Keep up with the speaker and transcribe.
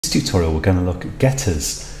tutorial, we're going to look at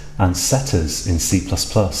getters and setters in C++.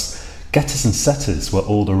 Getters and setters were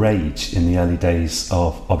all the rage in the early days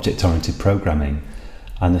of object-oriented programming,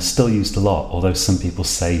 and they're still used a lot, although some people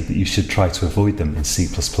say that you should try to avoid them in C++.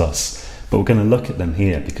 But we're going to look at them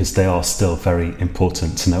here because they are still very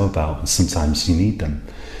important to know about, and sometimes you need them.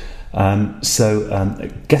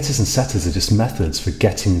 Getters and setters are just methods for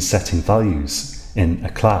getting and setting values in a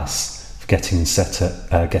class, for getting and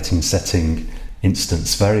setting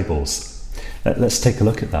instance variables. Let's take a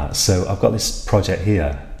look at that. So I've got this project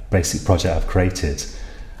here, basic project I've created,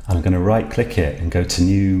 and I'm going to right click it and go to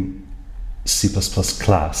new C++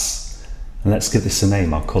 class, and let's give this a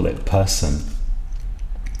name. I'll call it person.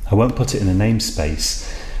 I won't put it in a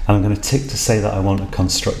namespace, and I'm going to tick to say that I want a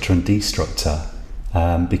constructor and destructor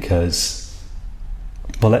because,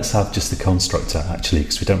 well, let's have just the constructor actually,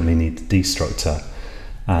 because we don't really need the destructor,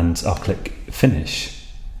 and I'll click finish.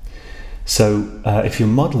 So if you're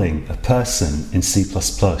modeling a person in C++,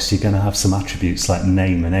 you're going to have some attributes like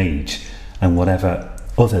name and age and whatever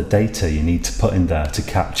other data you need to put in there to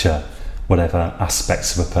capture whatever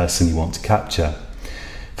aspects of a person you want to capture.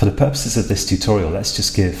 For the purposes of this tutorial, let's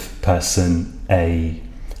just give person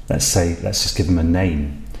let's just give them a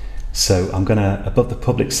name. So I'm going to, above the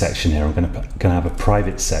public section here, I'm going to have a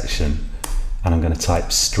private section, and I'm going to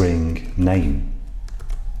type string name.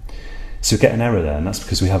 So we get an error there, and that's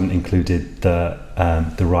because we haven't included the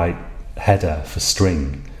right header for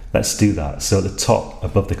string. Let's do that. So at the top,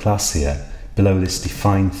 above the class here, below this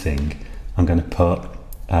define thing, I'm going to put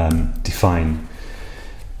define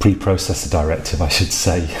preprocessor directive, I should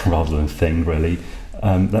say, rather than thing, really.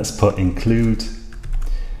 Let's put include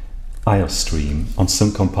iostream. On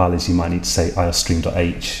some compilers, you might need to say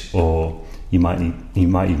iostream.h, or you might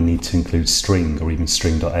even need to include string or even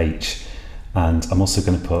string.h. And I'm also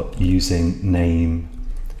going to put using name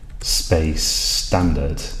space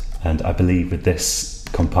standard, and I believe with this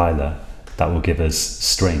compiler that will give us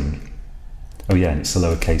string. Oh yeah, and it's a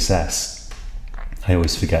lowercase s. I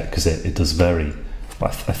always forget because it does vary,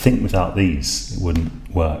 but I think without these it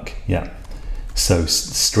wouldn't work. Yeah, so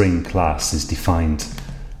string class is defined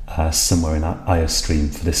somewhere in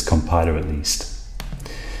iostream for this compiler at least.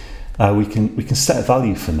 We can set a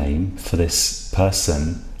value for name for this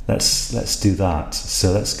person. Let's do that.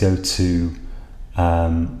 So let's go to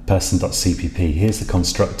person.cpp. Here's the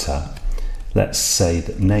constructor. Let's say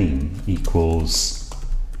that name equals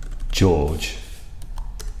George.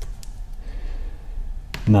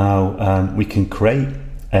 Now we can create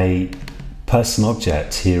a person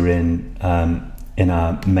object here in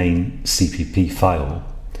our main CPP file.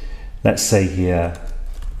 Let's say here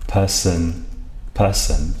person.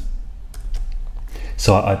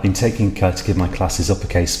 So I've been taking care to give my classes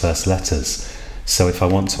uppercase first letters. So if I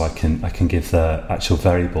want to, I can give the actual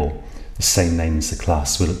variable the same name as the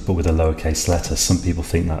class, but with a lowercase letter. Some people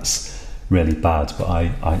think that's really bad, but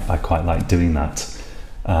I quite like doing that.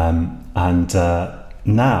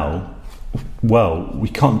 Now, well, we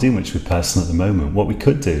can't do much with person at the moment. What we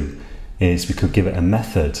could do is we could give it a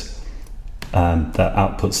method that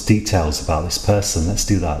outputs details about this person. Let's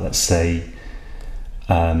do that. Let's say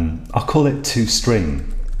I'll call it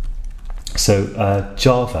toString. So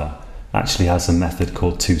Java actually has a method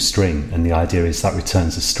called toString, and the idea is that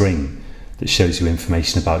returns a string that shows you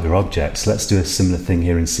information about your object. So let's do a similar thing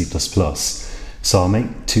here in C++. So I'll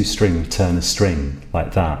make toString return a string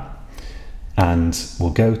like that, and we'll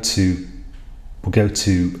go to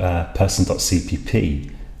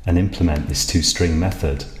person.cpp and implement this toString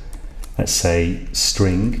method. Let's say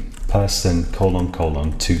string person :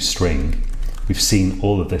 toString. We've seen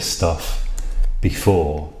all of this stuff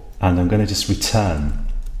before, and I'm going to just return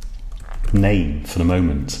name for the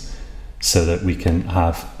moment so that we can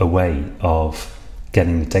have a way of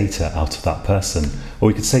getting the data out of that person. Or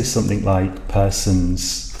we could say something like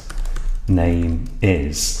person's name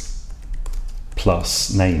is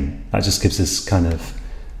plus name. That just gives us kind of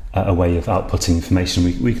a way of outputting information.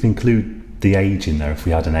 We can include the age in there if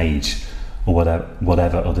we had an age, or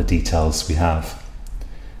whatever other details we have.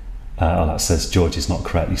 Oh, that says George is not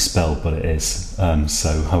correctly spelled, but it is,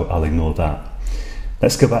 so I'll ignore that.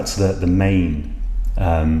 Let's go back to the main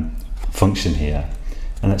function here,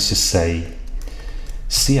 and let's just say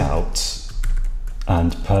cout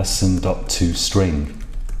and person.toString.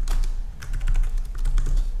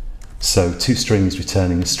 So toString is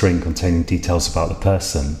returning a string containing details about the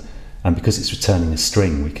person, and because it's returning a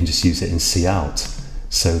string, we can just use it in cout.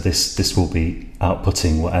 So this will be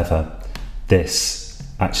outputting whatever this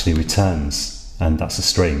actually returns, and that's a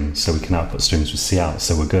string, so we can output strings with cout,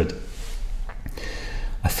 so we're good.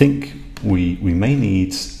 I think we may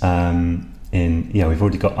need we've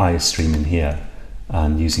already got iostream in here.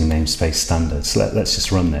 and using namespace standards. So let's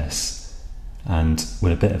just run this, and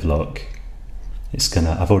with a bit of luck,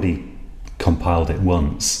 I've already compiled it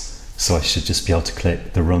once, so I should just be able to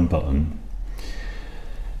click the run button.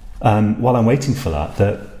 While I'm waiting for that,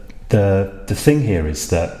 the thing here is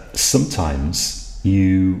that sometimes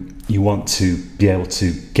you want to be able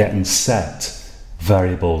to get and set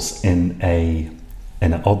variables in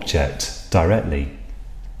an object directly,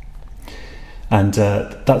 and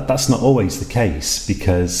that's not always the case,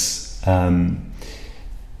 because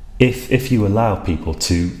if you allow people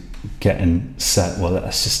to get and set, well,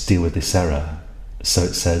 let's just deal with this error. So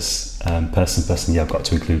it says person, yeah, I've got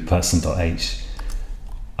to include person.h.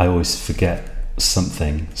 I always forget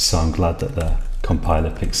something, so I'm glad that the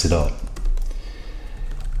compiler picks it up.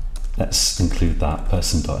 Let's include that,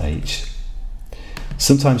 person.h.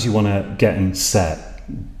 Sometimes you want to get and set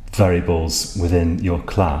variables within your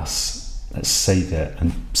class. Let's save it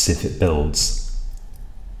and see if it builds.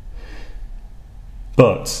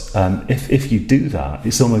 But if you do that,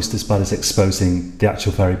 it's almost as bad as exposing the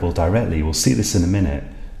actual variable directly. We'll see this in a minute,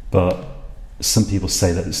 but some people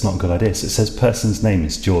say that it's not a good idea. So it says person's name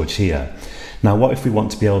is George here. Now, what if we want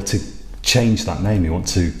to be able to change that name? We want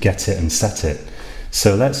to get it and set it.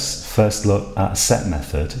 So let's first look at a set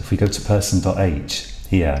method. If we go to person.h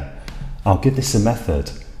here, I'll give this a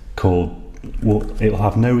method called, well, it will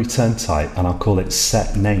have no return type, and I'll call it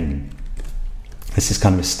set name. This is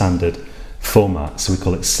kind of a standard format, so we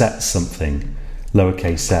call it set something,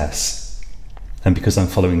 lowercase s. And because I'm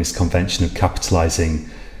following this convention of capitalizing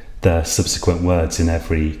the subsequent words in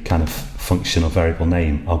every kind of function or variable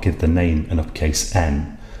name, I'll give the name an uppercase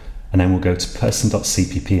N, and then we'll go to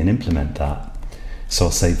person.cpp and implement that. So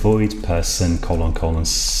I'll say void person :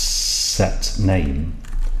 set name,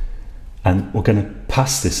 and we're going to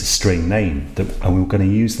pass this a string name, and we're going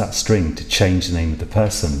to use that string to change the name of the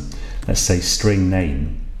person. Let's say string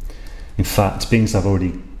name. In fact, being as I've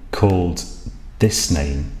already called this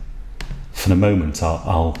name, for the moment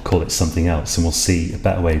I'll call it something else, and we'll see a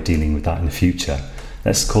better way of dealing with that in the future.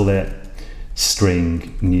 Let's call it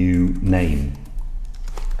string new name,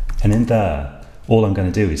 and in there all I'm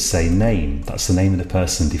going to do is say name, that's the name of the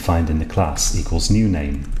person defined in the class, equals new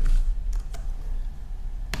name.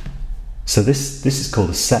 So this is called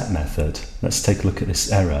a set method. Let's take a look at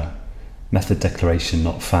this error, method declaration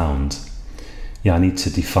not found. Yeah, I need to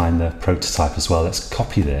define the prototype as well. Let's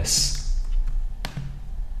copy this.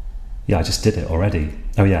 Yeah, I just did it already.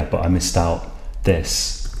 Oh yeah, but I missed out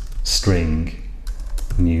this string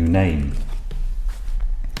new name.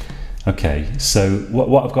 Okay, so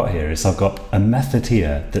what I've got here is I've got a method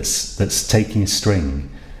here that's taking a string,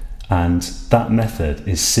 and that method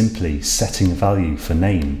is simply setting a value for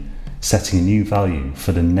name, setting a new value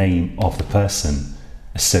for the name of the person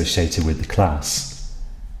associated with the class.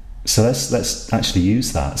 So let's actually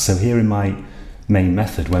use that. So here in my main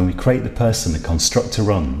method, when we create the person, the constructor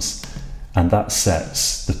runs, and that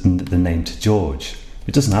sets the name to George.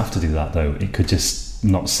 It doesn't have to do that though, it could just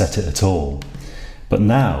not set it at all. But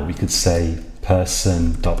now we could say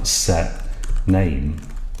person.set name.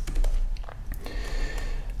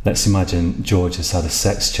 Let's imagine George has had a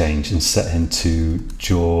sex change and set him to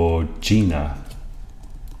Georgina.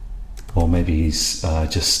 Or maybe he's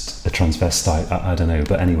just a transvestite, I don't know,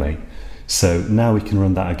 but anyway. So now we can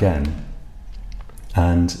run that again,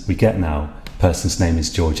 and we get now person's name is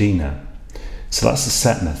Georgina. So that's the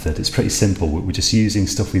set method. It's pretty simple. We're just using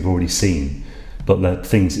stuff we've already seen, but the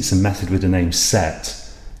things, it's a method with the name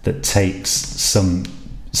set that takes some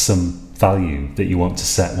value that you want to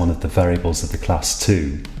set one of the variables of the class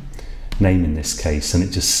to, name in this case, and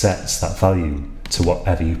it just sets that value to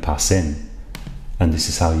whatever you pass in, and this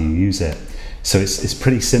is how you use it. So it's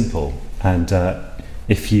pretty simple, and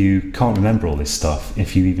if you can't remember all this stuff,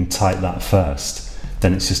 if you even type that first,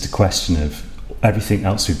 then it's just a question of everything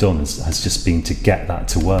else we've done has just been to get that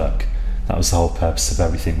to work. That was the whole purpose of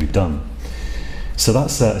everything we've done. So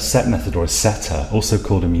that's a set method, or a setter, also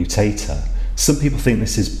called a mutator. Some people think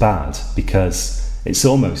this is bad because it's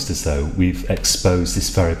almost as though we've exposed this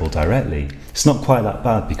variable directly. It's not quite that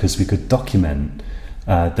bad, because we could document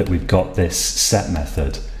that we've got this set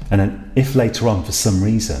method, and then if later on for some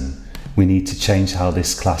reason we need to change how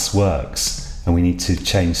this class works, and we need to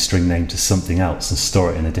change string name to something else and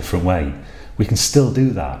store it in a different way, we can still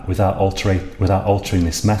do that without altering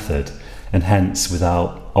this method, and hence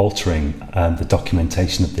without altering the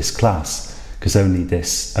documentation of this class, because only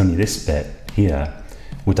this bit here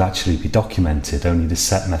would actually be documented, only the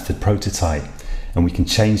set method prototype, and we can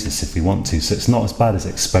change this if we want to. So it's not as bad as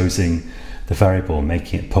exposing the variable,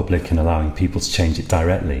 making it public and allowing people to change it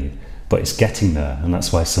directly, but it's getting there, and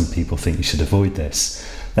that's why some people think you should avoid this.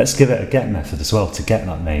 Let's give it a get method as well to get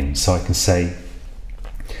that name. So I can say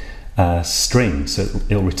string, so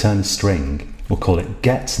it'll return a string. We'll call it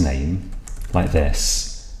get name, like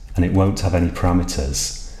this, and it won't have any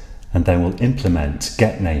parameters. And then we'll implement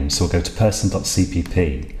get name. So we'll go to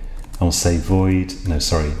person.cpp and we'll say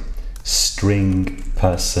string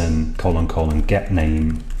person : get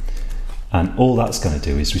name. And all that's going to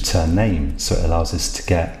do is return name. So it allows us to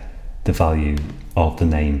get the value of the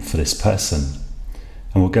name for this person.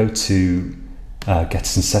 And we'll go to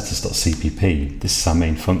getters and setters.cpp. This is our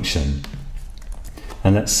main function.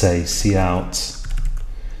 And let's say cout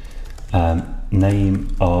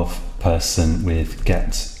name of person with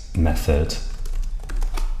get method.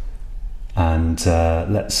 And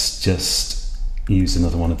let's just use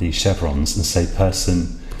another one of these chevrons and say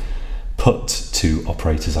person put to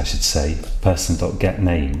operators, I should say,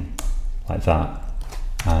 person.getName, like that,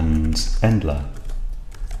 and endler.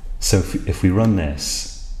 So if we run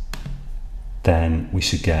this, then we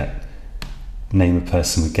should get name of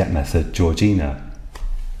person with get method Georgina.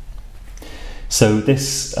 So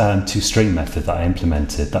this toString method that I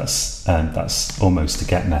implemented, that's almost a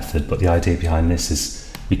get method, but the idea behind this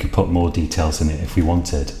is we could put more details in it if we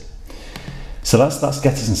wanted. So that's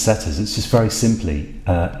getters and setters. It's just very simply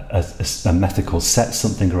a method called set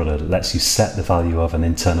something or other that lets you set the value of an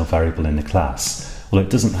internal variable in the class. Well,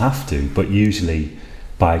 it doesn't have to, but usually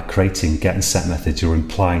by creating get and set methods, you're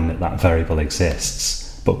implying that that variable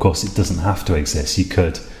exists. But of course, it doesn't have to exist. You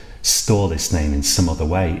could store this name in some other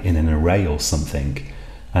way, in an array or something,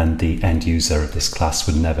 and the end user of this class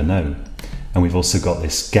would never know. And we've also got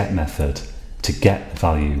this get method to get the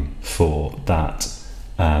value for that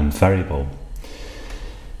variable.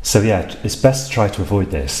 So yeah, it's best to try to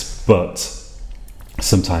avoid this, but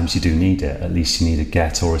sometimes you do need it. At least you need a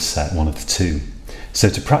get or a set, one of the two. So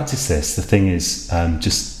to practice this, the thing is,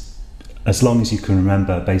 just as long as you can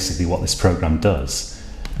remember basically what this program does,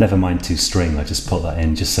 never mind toString, I just put that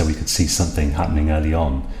in just so we could see something happening early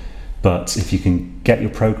on. But if you can get your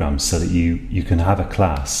program so that you can have a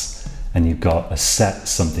class and you've got a set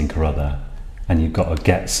something or other and you've got a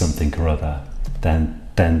get something or other, then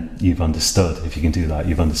you've understood. If you can do that,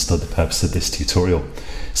 you've understood the purpose of this tutorial.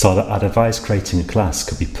 So I'd advise creating a class.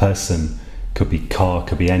 Could be person, could be car,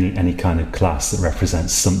 could be any kind of class that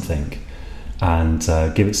represents something, and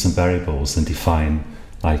give it some variables and define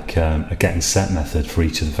like a get and set method for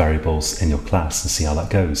each of the variables in your class and see how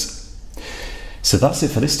that goes. So that's it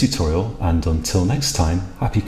for this tutorial, and until next time, happy